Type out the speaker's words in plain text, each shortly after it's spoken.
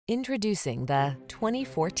Introducing the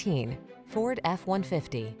 2014 Ford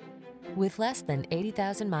F-150. With less than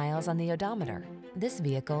 80,000 miles on the odometer, this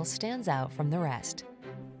vehicle stands out from the rest.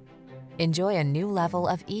 Enjoy a new level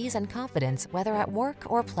of ease and confidence whether at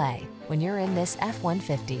work or play when you're in this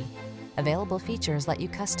F-150. Available features let you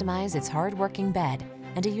customize its hard-working bed,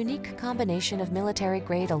 and a unique combination of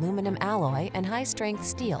military-grade aluminum alloy and high-strength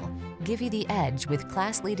steel give you the edge with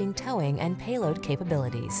class-leading towing and payload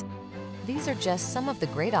capabilities. These are just some of the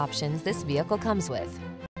great options this vehicle comes with: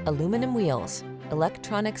 aluminum wheels,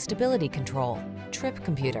 electronic stability control, trip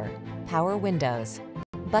computer, power windows,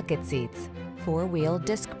 bucket seats, four-wheel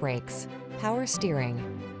disc brakes, power steering.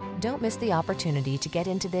 Don't miss the opportunity to get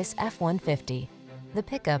into this F-150, the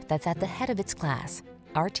pickup that's at the head of its class.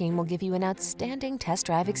 Our team will give you an outstanding test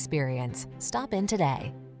drive experience. Stop in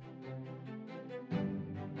today.